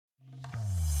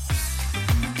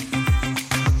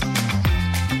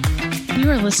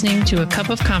are listening to A Cup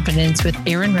of Confidence with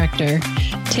Aaron Rector.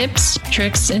 Tips,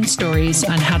 tricks, and stories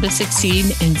on how to succeed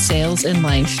in sales and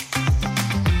life.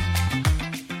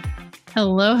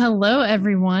 Hello,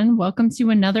 everyone. Welcome to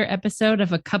another episode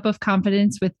of A Cup of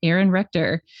Confidence with Aaron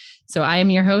Rector. So I am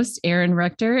your host, Aaron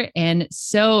Rector, and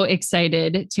so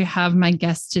excited to have my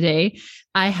guest today.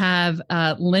 I have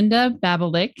Linda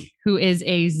Babulic, who is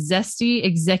a zesty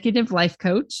executive life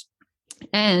coach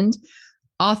and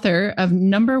author of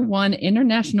 #1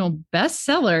 international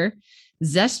bestseller,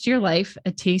 Zest Your Life,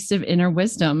 A Taste of Inner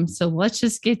Wisdom. So let's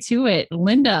just get to it.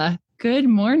 Linda, good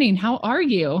morning. How are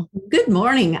you? Good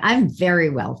morning. I'm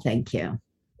very well, thank you.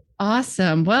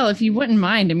 Awesome. Well, if you wouldn't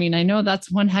mind, I know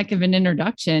that's one heck of an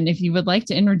introduction. If you would like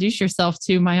to introduce yourself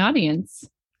to my audience.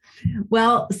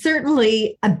 Well,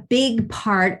 certainly a big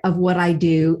part of what I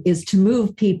do is to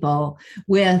move people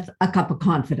with a cup of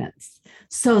confidence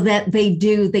so that they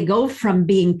go from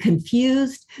being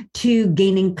confused to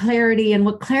gaining clarity. And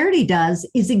what clarity does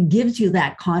is it gives you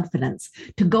that confidence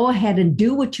to go ahead and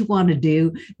do what you want to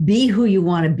do, be who you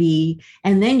want to be,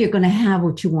 and then you're going to have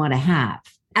what you want to have.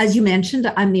 As you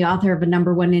mentioned, I'm the author of a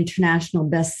 #1 international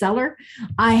bestseller.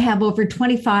 I have over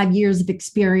 25 years of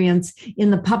experience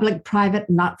in the public, private,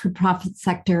 not-for-profit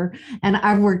sector, and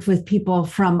I've worked with people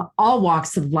from all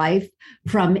walks of life,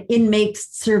 from inmates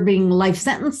serving life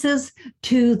sentences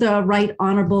to the Right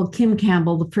Honorable Kim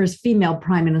Campbell, the first female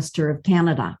Prime Minister of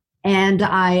Canada. And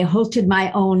I hosted my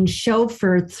own show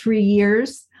for 3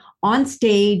 years. On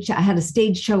stage, I had a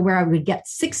stage show where I would get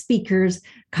 6 speakers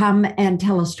come and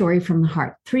tell a story from the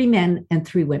heart, 3 men and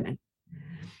 3 women.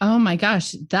 Oh my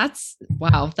gosh, that's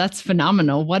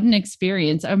phenomenal. What an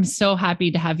experience. I'm so happy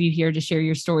to have you here to share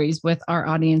your stories with our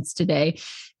audience today.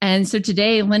 And so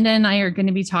today, Linda and I are going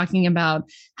to be talking about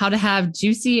how to have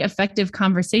juicy, effective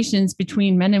conversations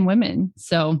between men and women.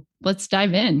 So let's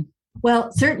dive in.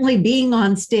 Well, certainly being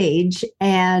on stage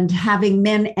and having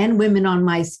men and women on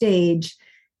my stage,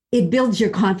 it builds your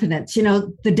confidence. You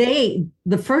know,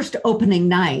 the first opening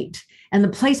night, and the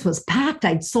place was packed.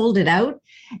 I'd sold it out.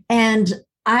 And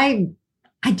I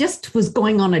just was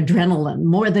going on adrenaline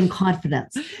more than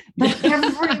confidence. But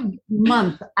every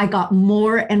month I got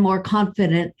more and more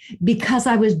confident because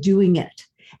I was doing it.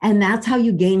 And that's how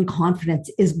you gain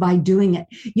confidence, is by doing it.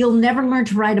 You'll never learn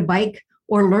to ride a bike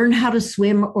or learn how to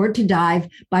swim or to dive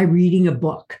by reading a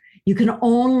book. You can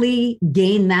only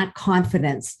gain that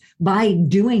confidence by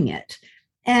doing it,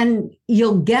 and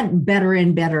you'll get better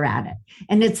and better at it.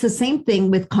 And it's the same thing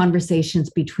with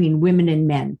conversations between women and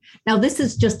men. Now, this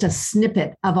is just a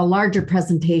snippet of a larger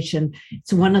presentation.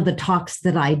 It's one of the talks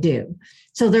that I do.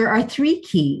 So there are 3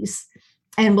 keys,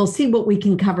 and we'll see what we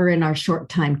can cover in our short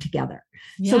time together.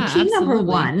 Yeah, so key absolutely. number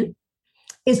 1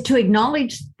 is to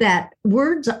acknowledge that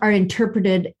words are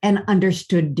interpreted and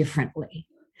understood differently.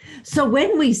 So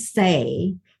when we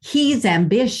say he's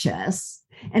ambitious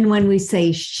and when we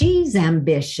say she's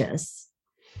ambitious,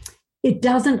 it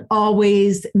doesn't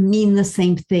always mean the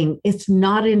same thing. It's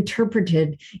not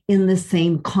interpreted in the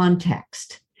same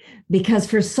context, because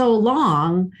for so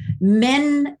long,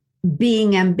 men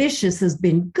being ambitious has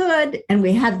been good, and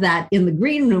we had that in the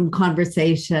green room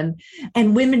conversation,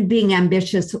 and women being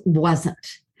ambitious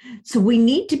wasn't. So we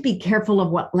need to be careful of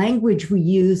what language we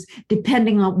use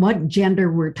depending on what gender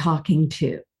we're talking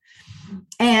to.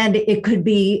 And it could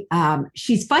be,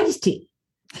 she's feisty.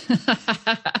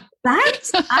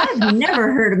 I've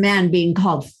never heard a man being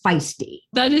called feisty.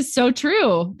 That is so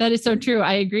true.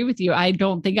 I agree with you. I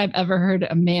don't think I've ever heard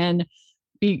a man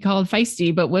be called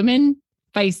feisty, but women,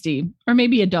 feisty, or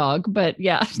maybe a dog, but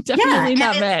yeah, definitely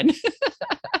not men.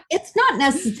 It's not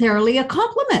necessarily a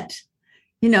compliment.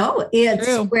 You know, it's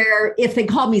true. Where if they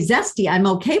call me zesty, I'm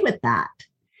okay with that.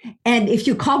 And if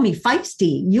you call me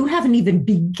feisty, you haven't even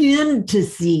begun to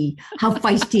see how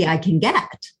feisty I can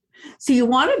get. So you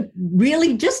want to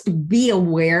really just be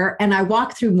aware, and I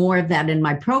walk through more of that in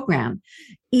my program,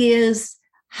 is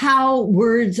how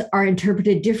words are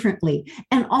interpreted differently.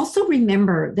 And also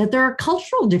remember that there are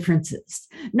cultural differences.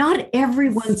 Not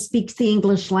everyone speaks the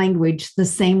English language the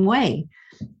same way.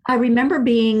 I remember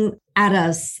being at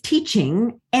a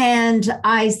teaching, and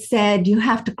I said, you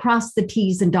have to cross the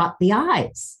T's and dot the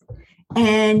I's.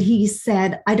 And he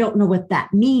said, I don't know what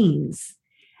that means.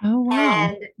 Oh, wow.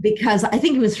 And because I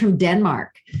think it was from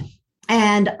Denmark.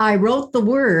 And I wrote the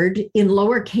word in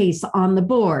lowercase on the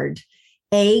board,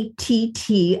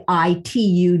 Attitude,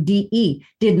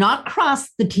 did not cross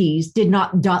the T's, did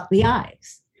not dot the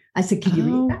I's. I said, can you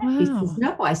read that? Wow. He says,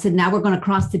 no. I said, now we're going to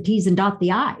cross the T's and dot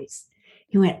the I's.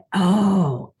 He went,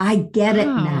 oh, I get it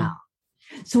now.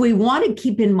 So we want to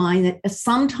keep in mind that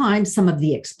sometimes some of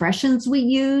the expressions we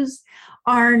use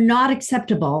are not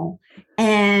acceptable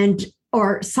and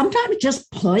or sometimes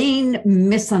just plain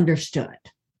misunderstood.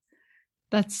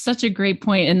 That's such a great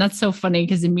point. And that's so funny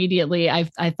because immediately I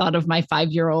thought of my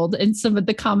 5-year-old and some of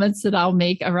the comments that I'll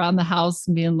make around the house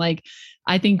and being like,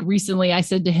 I think recently I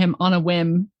said to him on a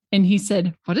whim, and he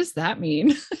said, "What does that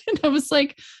mean?" And I was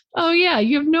like, "Oh yeah,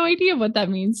 you have no idea what that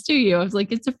means, do you?" I was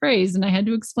like, "It's a phrase." And I had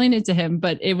to explain it to him,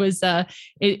 but it was,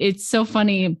 it's so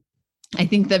funny. I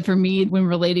think that for me, when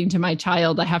relating to my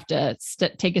child, I have to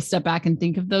take a step back and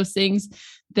think of those things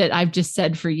that I've just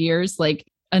said for years. Like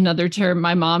another term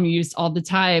my mom used all the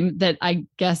time that I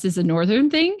guess is a Northern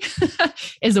thing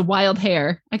is a wild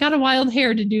hair. I got a wild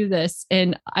hair to do this.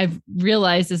 And I've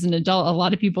realized as an adult, a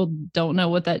lot of people don't know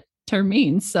what that term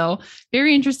means. So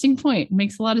very interesting point.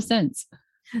 Makes a lot of sense.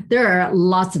 There are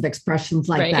lots of expressions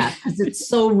like that because it's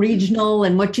so regional,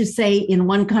 and what you say in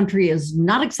one country is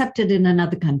not accepted in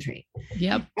another country.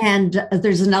 Yep. And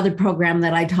there's another program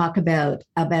that I talk about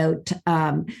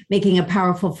making a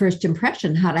powerful first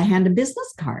impression, how to hand a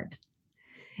business card.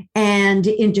 And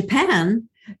in Japan,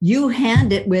 you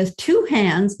hand it with two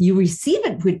hands, you receive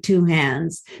it with two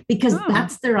hands because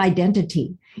that's their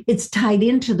identity. It's tied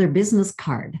into their business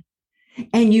card.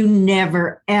 And you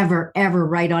never, ever, ever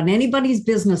write on anybody's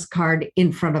business card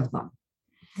in front of them.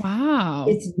 Wow.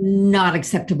 It's not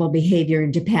acceptable behavior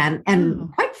in Japan.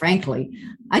 And quite frankly,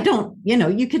 I don't,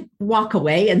 you could walk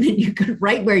away and then you could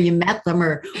write where you met them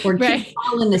or keep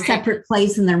all in a separate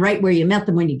place and then write where you met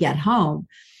them when you get home.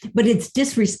 But it's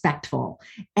disrespectful.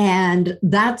 And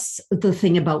that's the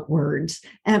thing about words,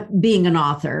 being an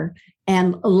author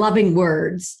and loving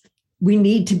words. We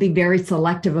need to be very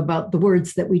selective about the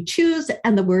words that we choose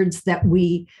and the words that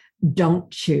we don't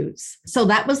choose. So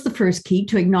that was the first key,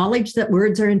 to acknowledge that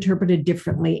words are interpreted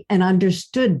differently and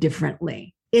understood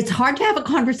differently. It's hard to have a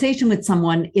conversation with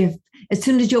someone if as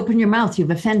soon as you open your mouth, you've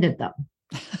offended them.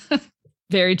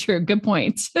 Very true. Good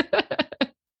point.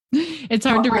 It's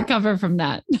hard to recover from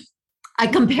that. I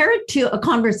compare it to a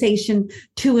conversation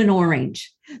to an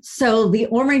orange. So the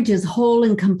orange is whole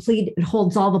and complete. It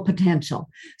holds all the potential.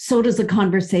 So does a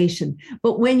conversation.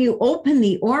 But when you open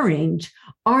the orange,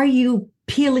 are you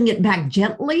peeling it back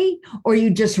gently or are you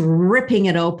just ripping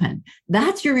it open?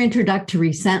 That's your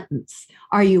introductory sentence.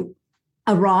 Are you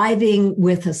arriving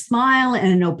with a smile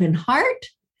and an open heart?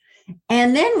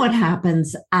 And then what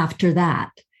happens after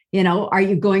that? Are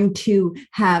you going to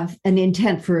have an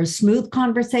intent for a smooth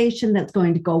conversation that's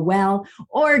going to go well?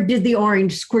 Or did the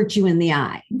orange squirt you in the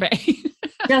eye? Right.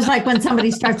 Just like when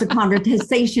somebody starts a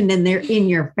conversation and they're in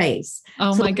your face.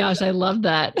 Oh my gosh, I love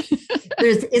that.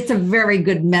 It's a very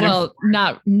good metaphor.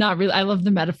 Well, not really. I love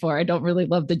the metaphor. I don't really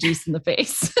love the juice in the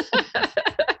face.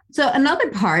 So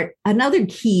another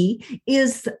key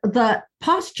is the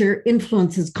posture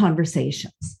influences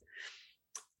conversations,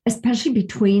 especially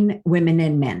between women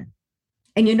and men.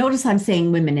 And you notice I'm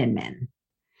saying women and men.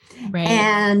 Right.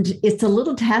 And it's a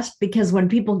little test because when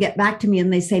people get back to me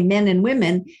and they say men and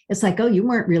women, it's like, oh, you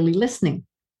weren't really listening.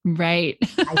 Right.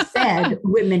 I said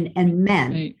women and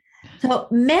men. Right. So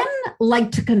men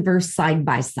like to converse side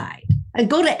by side. I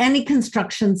go to any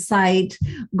construction site,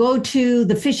 go to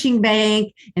the fishing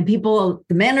bank, and the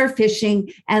men are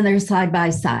fishing and they're side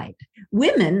by side.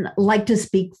 Women like to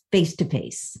speak face to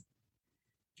face.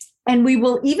 And we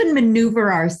will even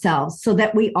maneuver ourselves so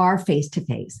that we are face to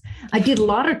face. I did a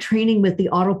lot of training with the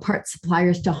auto parts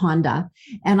suppliers to Honda,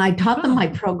 and I taught them my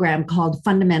program called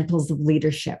Fundamentals of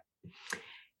Leadership.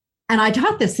 And I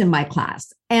taught this in my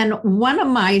class. And one of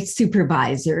my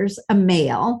supervisors, a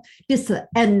male,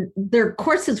 and their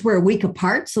courses were a week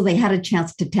apart, so they had a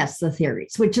chance to test the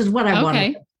theories, which is what I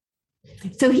wanted.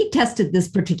 So he tested this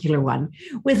particular one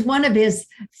with one of his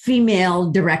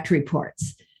female direct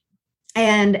reports.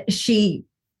 And she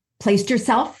placed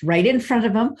herself right in front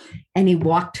of him and he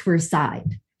walked to her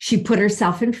side. She put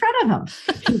herself in front of him.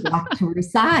 He walked to her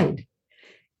side.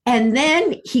 And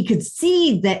then he could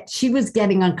see that she was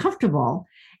getting uncomfortable.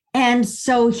 And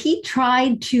so he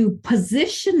tried to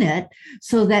position it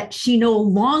so that she no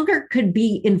longer could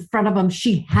be in front of him.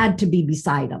 She had to be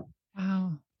beside him.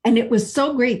 Wow. And it was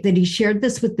so great that he shared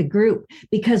this with the group,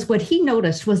 because what he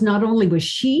noticed was not only was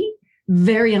she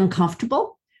very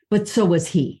uncomfortable, but so was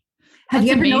he. Have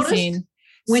you ever noticed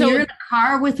when you're in a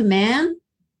car with a man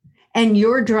and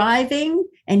you're driving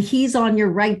and he's on your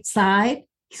right side,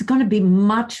 he's going to be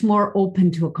much more open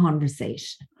to a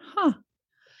conversation. Huh.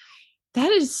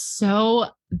 That's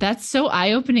so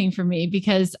eye-opening for me,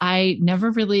 because I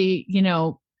never really,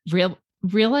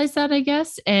 realized that, I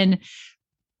guess. And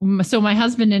so my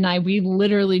husband and I, we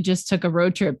literally just took a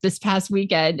road trip this past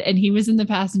weekend, and he was in the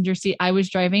passenger seat. I was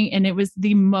driving, and it was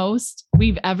the most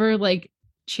we've ever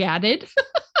chatted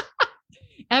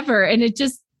ever. And it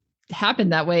just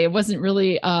happened that way. It wasn't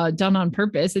really done on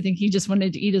purpose. I think he just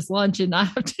wanted to eat his lunch and not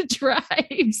have to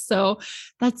drive. So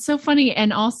that's so funny.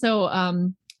 And also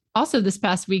this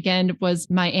past weekend was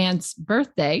my aunt's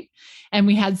birthday, and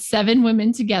we had 7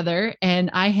 women together, and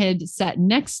I had sat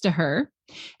next to her,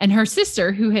 and her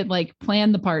sister, who had like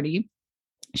planned the party,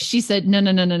 she said, no,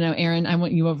 Erin, I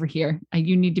want you over here.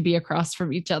 You need to be across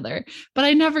from each other. But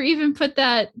I never even put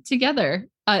that together.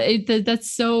 That's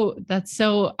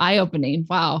so eye-opening.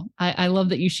 Wow. I love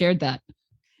that you shared that.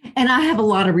 And I have a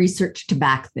lot of research to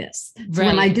back this. So Right.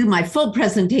 when I do my full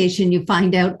presentation, you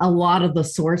find out a lot of the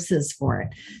sources for it.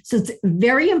 So it's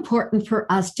very important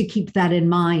for us to keep that in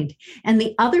mind. And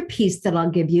the other piece that I'll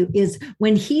give you is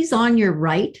when he's on your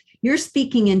right, you're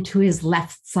speaking into his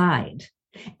left side.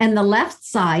 And the left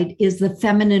side is the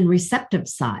feminine receptive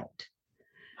side.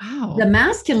 Wow. The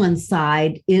masculine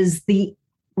side is the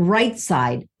right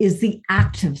side, is the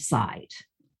active side.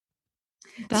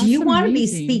 That's so you want to be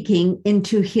amazing. speaking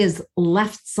into his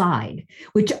left side,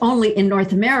 which only in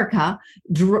North America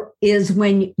is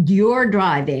when you're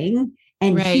driving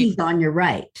and Right. he's on your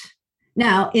right.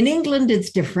 Now, in England,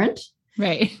 it's different.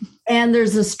 Right. And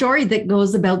there's a story that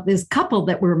goes about this couple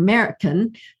that were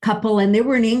American couple, and they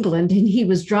were in England and he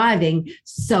was driving.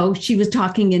 So she was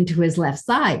talking into his left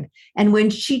side. And when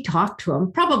she talked to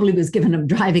him, probably was giving him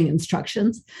driving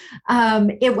instructions,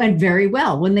 it went very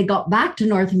well. When they got back to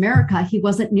North America, he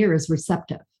wasn't near as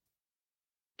receptive.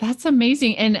 That's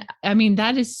amazing. And I mean,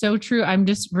 that is so true. I'm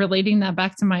just relating that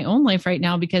back to my own life right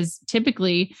now, because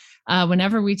typically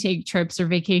whenever we take trips or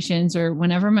vacations, or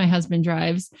whenever my husband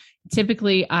drives,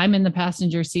 typically I'm in the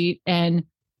passenger seat, and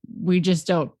we just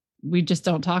don't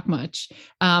talk much.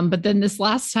 But then this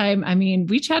last time, I mean,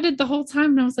 we chatted the whole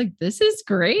time, and I was like, this is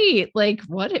great. Like,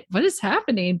 what is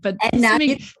happening? But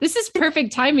this is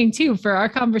perfect timing too for our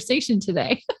conversation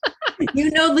today.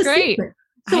 You know the Great. secret.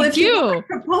 So if you want to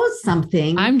propose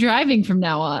something, I'm driving from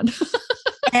now on.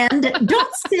 and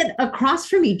don't sit across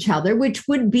from each other, which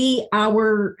would be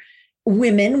our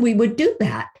women. We would do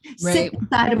that. Right. Sit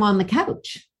beside him on the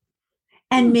couch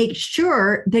and make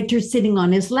sure that you're sitting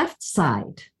on his left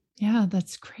side. Yeah,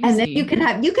 that's crazy. And then you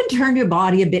can turn your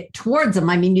body a bit towards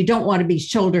him. I mean, you don't want to be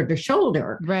shoulder to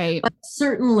shoulder. Right. But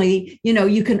certainly,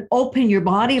 you can open your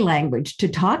body language to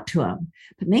talk to him,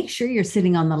 but make sure you're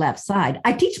sitting on the left side.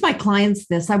 I teach my clients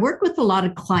this. I work with a lot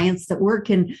of clients that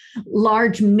work in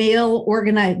large male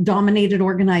dominated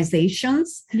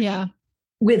organizations. Yeah.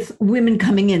 With women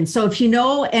coming in. So if you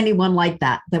know anyone like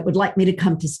that would like me to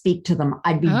come to speak to them,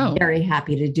 I'd be very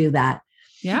happy to do that.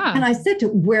 Yeah. And I said to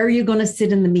her, where are you going to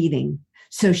sit in the meeting?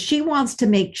 So she wants to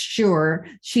make sure,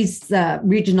 she's the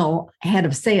regional head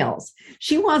of sales.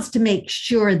 She wants to make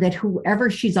sure that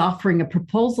whoever she's offering a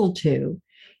proposal to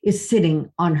is sitting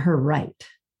on her right.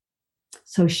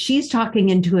 So she's talking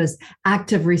into his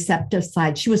active receptive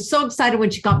side. She was so excited when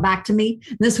she got back to me.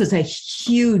 This was a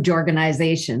huge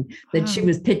organization that she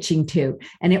was pitching to,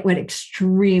 and it went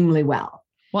extremely well.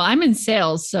 Well, I'm in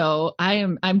sales, so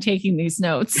I'm taking these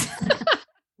notes.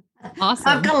 Awesome.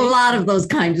 I've got a lot of those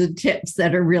kinds of tips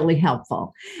that are really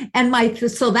helpful. And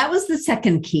so that was the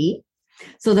second key.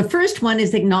 So the first one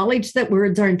is acknowledge that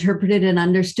words are interpreted and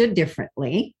understood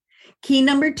differently. Key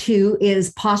number 2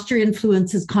 is posture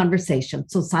influences conversation.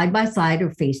 So side by side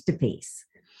or face to face.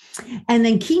 And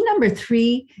then key number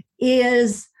 3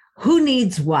 is who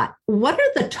needs what? What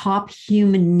are the top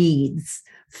human needs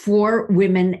for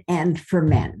women and for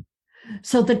men?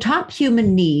 So the top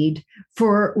human need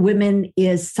for women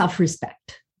is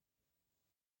self-respect.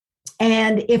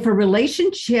 And if a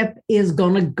relationship is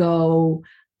going to go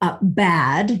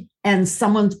bad and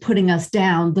someone's putting us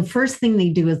down, the first thing they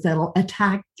do is they'll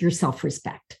attack your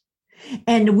self-respect.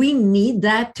 And we need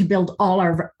that to build all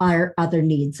our other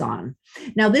needs on.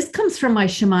 Now, this comes from my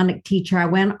shamanic teacher. I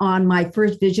went on my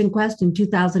first vision quest in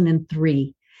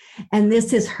 2003. And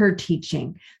this is her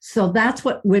teaching. So that's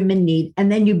what women need.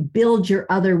 And then you build your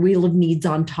other wheel of needs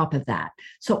on top of that.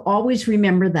 So always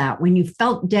remember that when you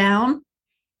felt down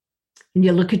and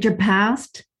you look at your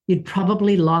past, you'd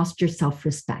probably lost your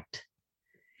self-respect.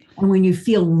 And when you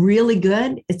feel really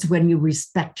good, it's when you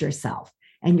respect yourself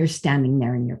and you're standing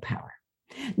there in your power.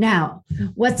 Now,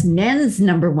 what's men's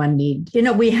number one need?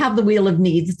 We have the wheel of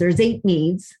needs. There's 8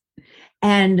 needs.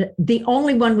 And the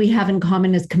only one we have in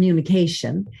common is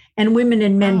communication. And women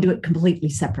and men do it completely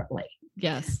separately.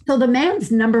 Yes. So the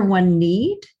man's number one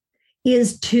need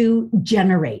is to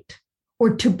generate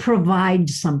or to provide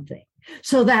something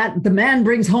so that the man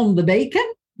brings home the bacon.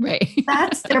 Right.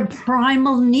 That's their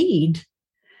primal need,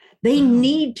 They Wow.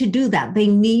 need to do that. They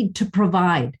need to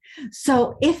provide.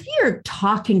 So if you're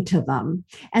talking to them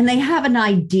and they have an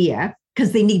idea,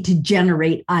 because they need to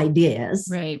generate ideas,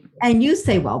 Right. and you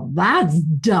say, well, that's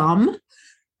dumb.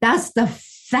 That's the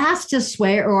fastest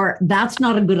way, or that's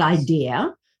not a good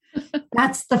idea.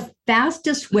 That's the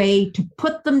fastest way to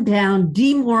put them down,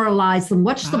 demoralize them.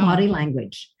 Watch the body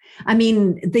language. I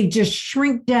mean, they just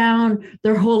shrink down.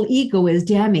 Their whole ego is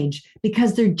damaged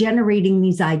because they're generating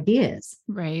these ideas.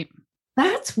 Right.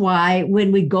 That's why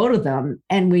when we go to them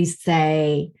and we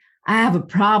say, I have a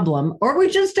problem, or we're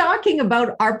just talking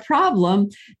about our problem,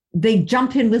 they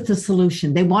jump in with the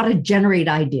solution. They want to generate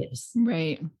ideas.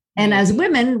 Right. And as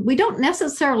women, we don't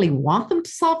necessarily want them to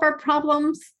solve our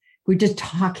problems. We're just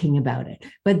talking about it.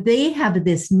 But they have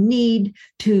this need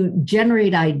to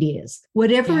generate ideas.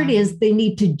 Whatever it is, they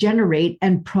need to generate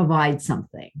and provide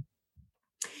something.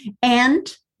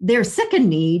 And their second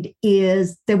need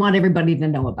is they want everybody to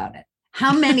know about it.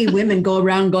 How many women go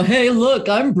around and go, hey, look,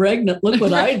 I'm pregnant. Look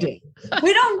what I did.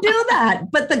 We don't do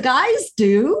that. But the guys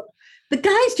do. The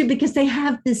guys do because they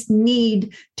have this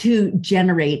need to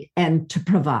generate and to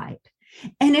provide.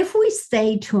 And if we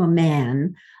say to a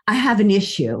man, I have an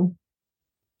issue,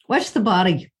 watch the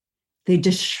body. They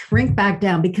just shrink back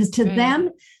down because to them,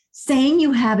 saying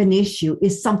you have an issue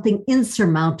is something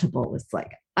insurmountable. It's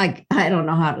like, I don't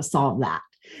know how to solve that.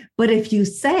 But if you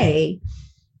say,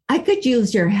 I could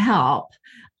use your help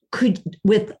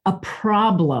with a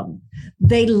problem,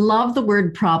 they love the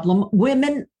word problem.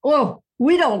 Women,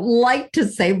 we don't like to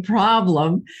say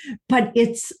problem, but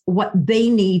it's what they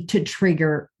need to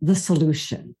trigger the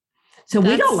solution. So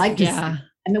we don't like to say.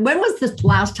 I mean, when was the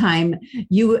last time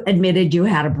you admitted you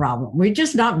had a problem? We're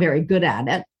just not very good at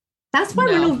it. That's why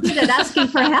we're not good at asking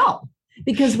for help,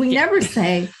 because we never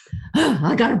say,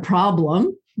 I got a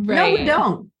problem. Right. No, we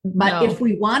don't. But if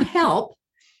we want help,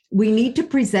 we need to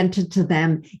present it to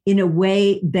them in a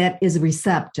way that is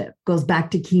receptive. Goes back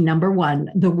to key number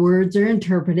one. The words are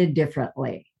interpreted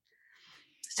differently.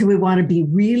 So we want to be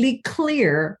really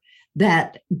clear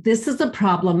that this is a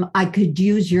problem I could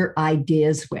use your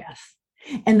ideas with.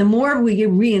 And the more we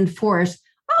reinforce,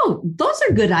 oh, those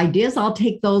are good ideas, I'll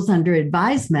take those under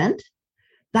advisement.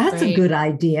 That's a good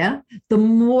idea. The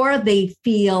more they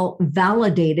feel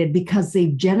validated because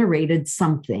they've generated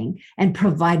something and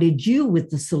provided you with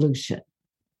the solution.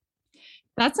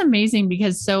 That's amazing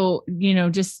because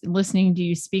just listening to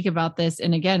you speak about this,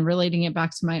 and again, relating it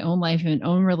back to my own life and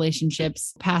own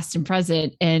relationships, past and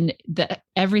present, and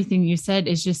everything you said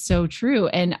is just so true.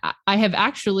 And I have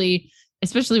actually,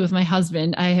 especially with my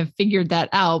husband, I have figured that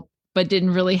out, but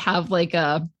didn't really have like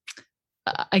a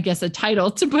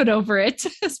title to put over it,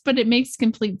 but it makes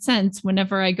complete sense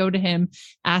whenever I go to him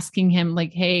asking him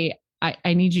like, hey,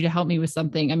 I need you to help me with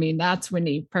something. I mean, that's when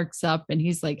he perks up and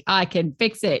he's like, I can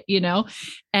fix it,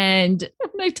 And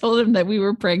when I told him that we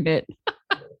were pregnant,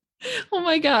 oh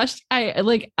my gosh,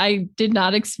 I did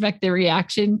not expect the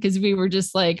reaction because we were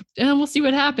just like, we'll see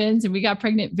what happens. And we got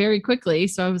pregnant very quickly.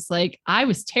 So I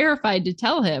was terrified to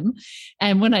tell him.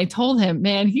 And when I told him,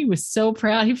 man, he was so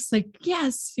proud. He was like,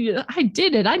 yes, I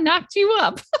did it. I knocked you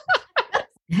up.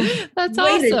 That's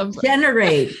awesome.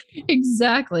 Generate.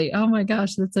 Exactly. Oh my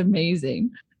gosh, that's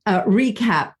amazing.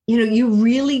 Recap, you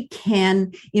really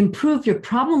can improve your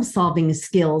problem solving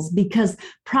skills because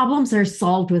problems are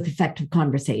solved with effective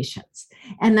conversations.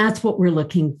 And that's what we're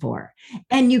looking for.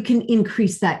 And you can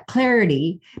increase that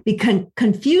clarity because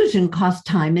confusion costs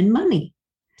time and money.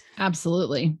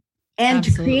 Absolutely. And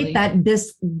to create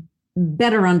this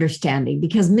better understanding,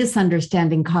 because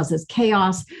misunderstanding causes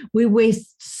chaos. We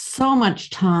waste so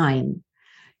much time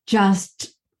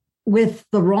just with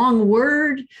the wrong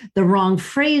word, the wrong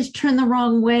phrase turned the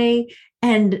wrong way.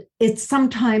 And it's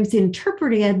sometimes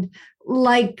interpreted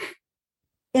like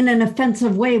in an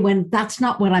offensive way when that's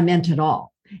not what I meant at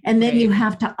all. And then you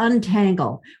have to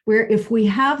untangle, where if we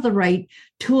have the right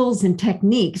tools and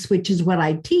techniques, which is what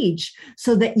I teach,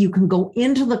 so that you can go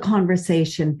into the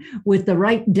conversation with the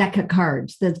right deck of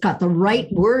cards that's got the right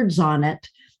words on it,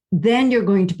 then you're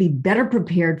going to be better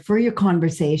prepared for your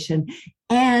conversation.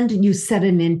 And you set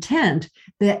an intent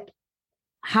that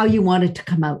how you want it to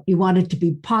come out. You want it to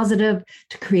be positive,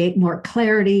 to create more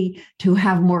clarity, to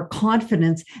have more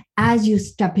confidence as you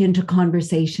step into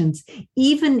conversations,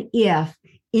 even if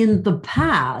in the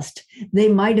past, they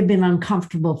might have been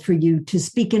uncomfortable for you to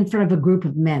speak in front of a group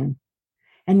of men.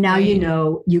 And now you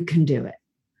know you can do it.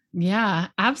 Yeah,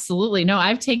 absolutely. No,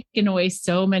 I've taken away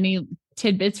so many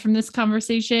tidbits from this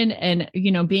conversation and,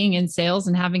 being in sales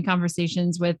and having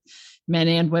conversations with men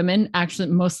and women, actually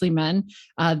mostly men.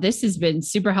 This has been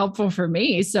super helpful for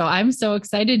me. So I'm so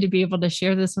excited to be able to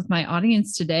share this with my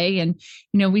audience today. And,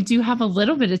 we do have a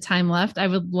little bit of time left. I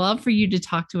would love for you to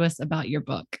talk to us about your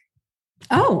book.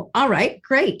 Oh, all right.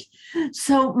 Great.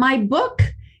 So my book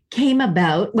came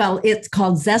about, it's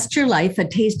called Zest Your Life, A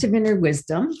Taste of Inner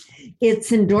Wisdom.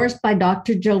 It's endorsed by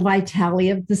Dr. Joe Vitale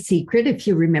of The Secret, if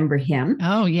you remember him.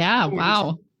 Oh, yeah. And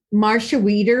wow. Marcia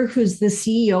Wieder, who's the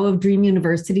CEO of Dream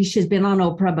University. She's been on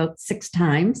Oprah about 6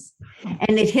 times.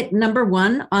 And it hit number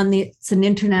 1 it's an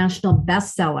international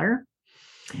bestseller.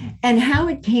 And how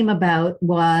it came about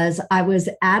was I was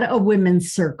at a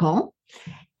women's circle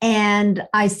and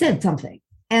I said something.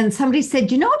 And somebody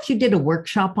said, if you did a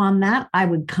workshop on that, I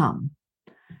would come.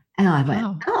 And I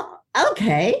went, oh,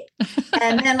 okay.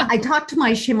 And then I talked to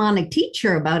my shamanic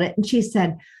teacher about it. And she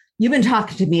said, you've been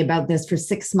talking to me about this for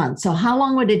 6 months. So how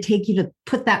long would it take you to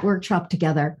put that workshop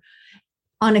together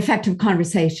on effective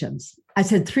conversations? I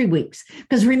said 3 weeks.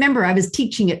 Because remember, I was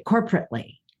teaching it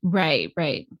corporately. Right.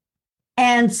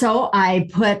 And so I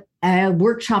put a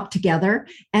workshop together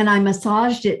and I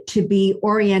massaged it to be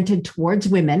oriented towards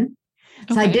women.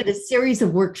 So I did a series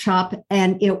of workshop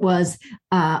and it was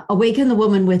Awaken the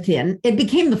Woman Within. It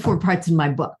became the 4 parts in my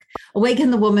book.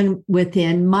 Awaken the Woman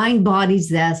Within, Mind, Body,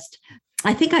 Zest.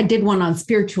 I think I did one on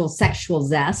spiritual, sexual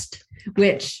zest,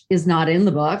 which is not in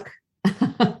the book.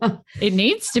 It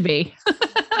needs to be.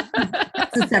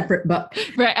 That's a separate book.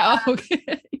 Right. Oh,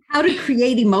 okay. How to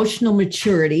create emotional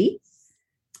maturity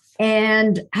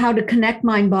and how to connect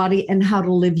mind, body, and how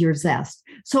to live your zest.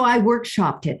 So I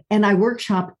workshopped it and I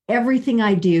workshop everything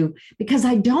I do because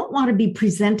I don't want to be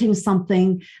presenting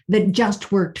something that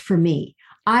just worked for me.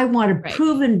 I want to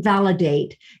prove and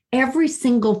validate every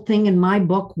single thing in my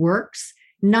book works,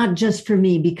 not just for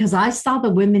me, because I saw the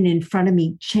women in front of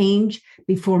me change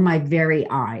before my very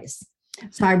eyes.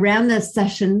 So I ran this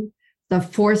session, the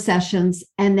 4 sessions,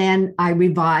 and then I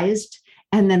revised.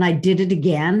 And then I did it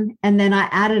again. And then I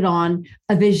added on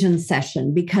a vision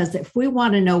session, because if we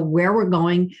want to know where we're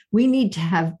going, we need to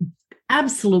have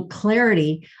absolute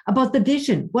clarity about the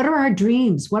vision. What are our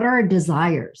dreams? What are our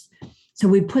desires? So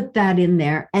we put that in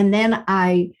there. And then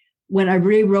when I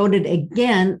rewrote it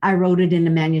again, I wrote it in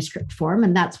a manuscript form,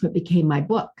 and that's what became my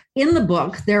book. In the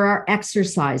book, there are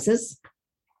exercises.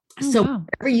 So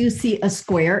whenever you see a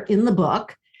square in the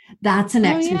book, that's an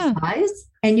exercise. Yeah.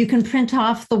 And you can print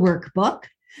off the workbook.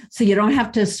 So you don't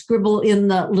have to scribble in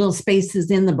the little spaces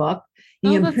in the book.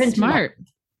 You can print smart. It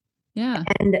yeah.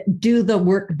 And do the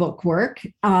workbook work.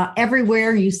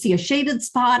 Everywhere you see a shaded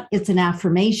spot, it's an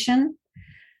affirmation.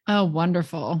 Oh,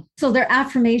 wonderful. So they're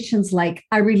affirmations like,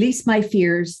 I release my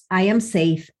fears, I am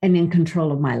safe and in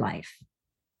control of my life.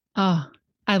 Oh,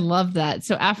 I love that.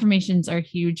 So affirmations are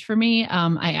huge for me.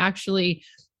 I actually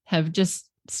have just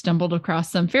stumbled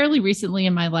across them fairly recently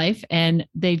in my life, and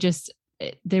they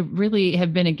really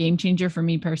have been a game changer for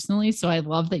me personally. So I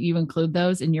love that you include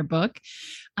those in your book.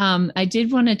 I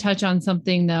did want to touch on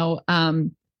something though,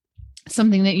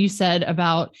 something that you said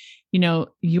about,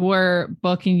 your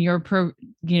book and your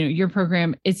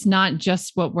program. It's not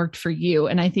just what worked for you.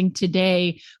 And I think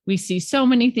today we see so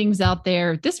many things out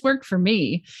there. This worked for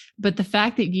me, but the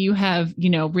fact that you have,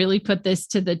 really put this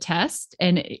to the test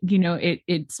and,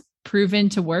 it's proven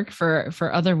to work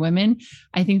for other women.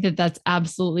 I think that that's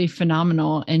absolutely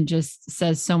phenomenal and just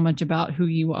says so much about who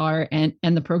you are and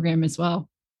the program as well.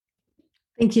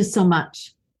 Thank you so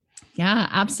much. Yeah,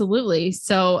 absolutely.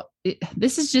 So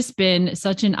this has just been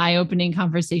such an eye-opening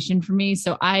conversation for me.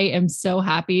 So I am so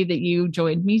happy that you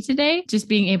joined me today. Just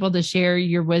being able to share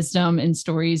your wisdom and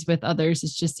stories with others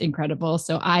is just incredible.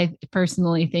 So I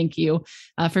personally thank you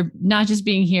for not just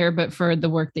being here, but for the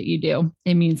work that you do.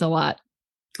 It means a lot.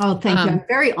 Oh, thank you. I'm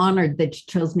very honored that you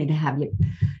chose me to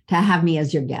have me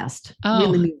as your guest. It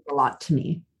really means a lot to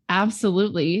me.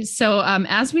 Absolutely. So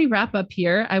as we wrap up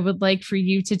here, I would like for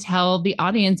you to tell the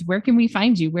audience, where can we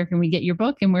find you? Where can we get your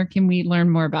book? And where can we learn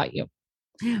more about you?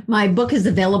 My book is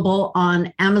available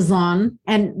on Amazon,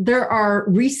 and there are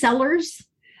resellers,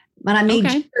 but I made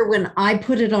sure when I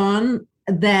put it on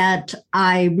that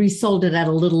I resold it at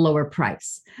a little lower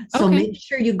price. So make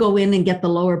sure you go in and get the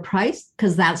lower price,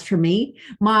 because that's for me.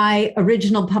 My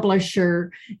original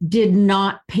publisher did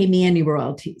not pay me any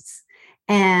royalties.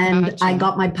 And gotcha. I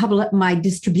got my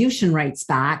distribution rights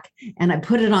back, and I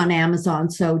put it on Amazon.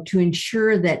 So to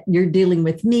ensure that you're dealing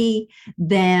with me,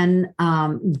 then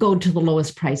go to the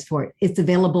lowest price for it. It's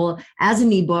available as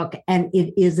an ebook, and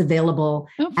it is available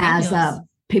as a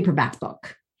paperback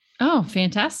book. Oh,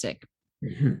 fantastic.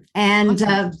 And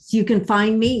Awesome. you can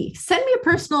find me. Send me a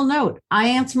personal note. I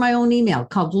answer my own email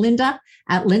called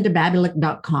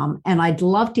linda@lindababulic.com. And I'd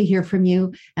love to hear from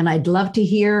you. And I'd love to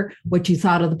hear what you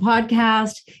thought of the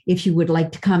podcast. If you would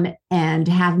like to come and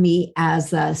have me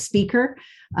as a speaker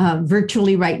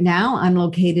virtually right now, I'm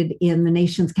located in the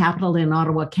nation's capital in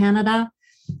Ottawa, Canada.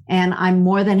 And I'm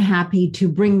more than happy to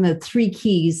bring the 3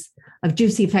 keys of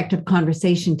juicy, effective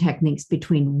conversation techniques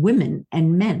between women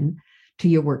and men to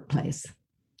your workplace.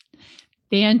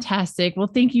 Fantastic. Well,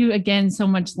 thank you again so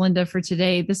much, Linda, for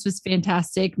today. This was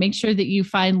fantastic. Make sure that you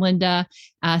find Linda,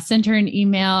 send her an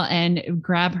email, and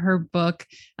grab her book,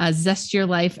 Zest Your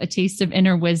Life, A Taste of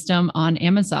Inner Wisdom, on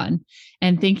Amazon.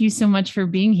 And thank you so much for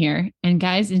being here. And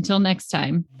guys, until next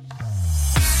time.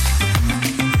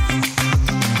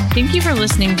 Thank you for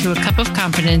listening to A Cup of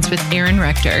Confidence with Aaron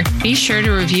Rector. Be sure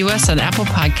to review us on Apple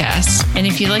Podcasts. And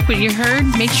if you like what you heard,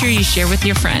 make sure you share with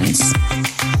your friends.